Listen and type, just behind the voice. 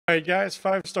Alright guys,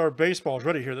 5-star baseball is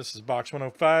ready here. This is box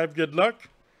 105. Good luck.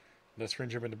 Let's screen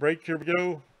jump in the break. Here we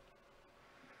go.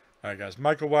 Alright guys,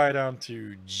 Michael Y down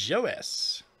to Joe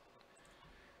S.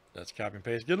 Let's copy and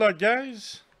paste. Good luck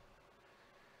guys.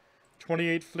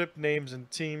 28 flip names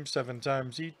and teams, 7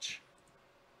 times each.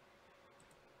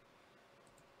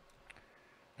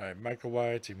 Alright, Michael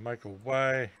Y to Michael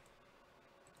Y.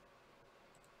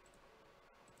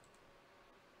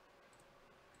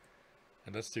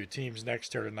 And let's do teams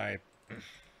next here tonight.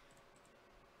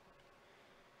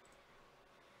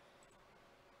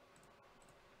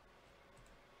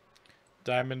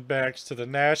 Diamondbacks to the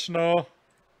National. All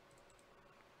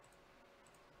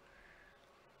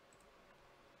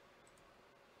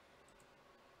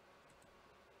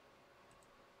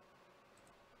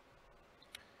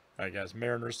right, guys.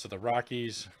 Mariners to the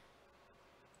Rockies.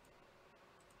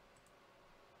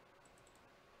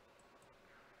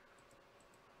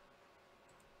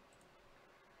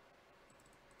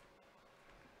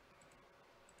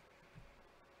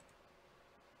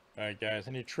 All right, guys.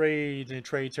 Any trades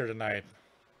here tonight?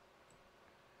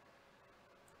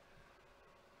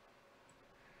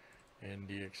 In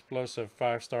the explosive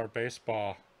 5-star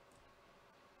baseball.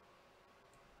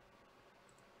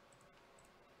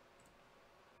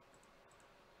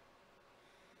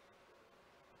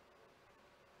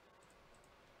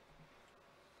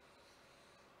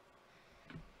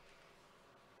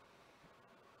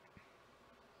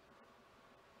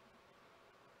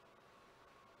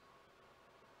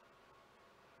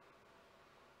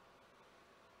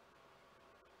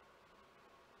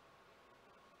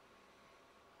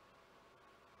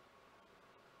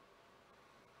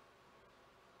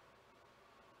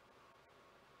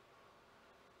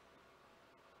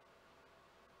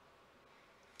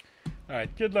 All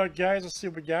right, good luck, guys. Let's see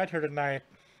what we got here tonight.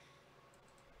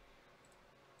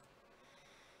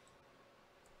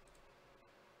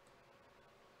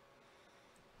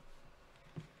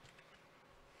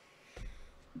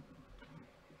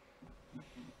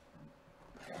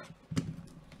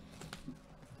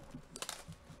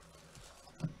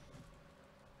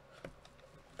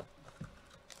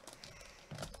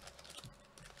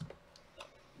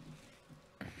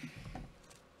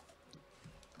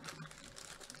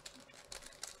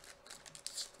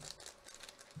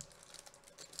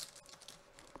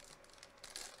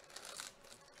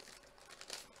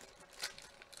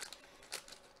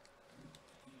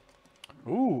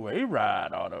 Ooh,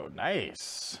 A-Rod auto.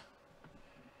 Nice.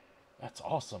 That's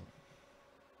awesome.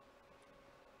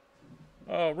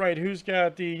 All right, who's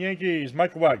got the Yankees?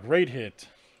 Michael Watt, great hit.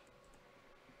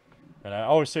 And I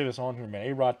always say this on here, man.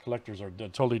 A-Rod collectors are a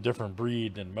totally different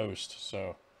breed than most.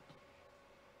 So,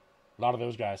 a lot of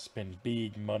those guys spend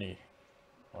big money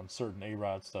on certain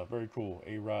A-Rod stuff. Very cool.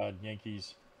 A-Rod,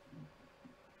 Yankees.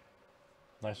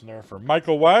 Nice in there for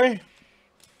Michael Y.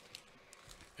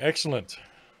 Excellent.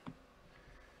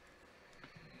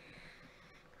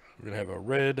 We're going to have a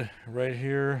red right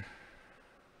here.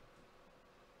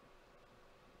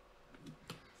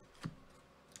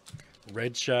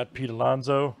 Red shot, Pete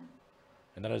Alonso.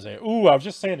 And that is a... Ooh, I was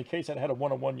just saying in case I had a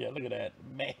 1-on-1 yet. Look at that.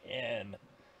 Man.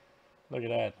 Look at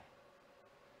that.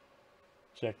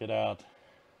 Check it out.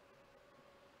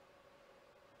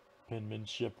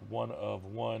 Penmanship 1 of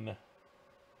 1.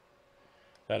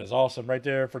 That is awesome right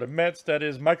there for the Mets. That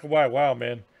is Michael Y. Wow,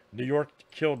 man. New York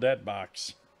killed that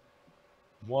box.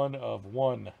 1 of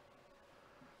 1.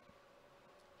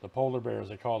 The polar bears,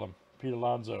 they call them. Pete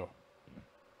Alonso.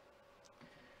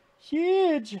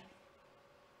 Huge.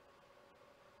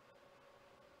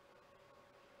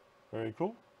 Very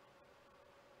cool.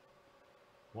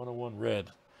 1 of 1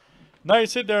 red.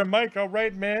 Nice hit there, Mike. All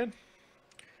right, man.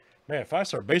 Man,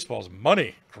 5-star baseball's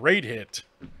money. Great hit.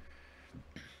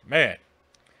 Man.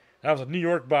 That was a New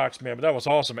York box, man, but that was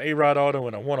awesome. A-Rod auto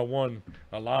and a 1 of 1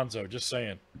 Alonso. Just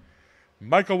saying.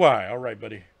 Michael Y. All right,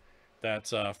 buddy.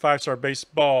 That's 5-star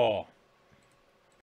baseball.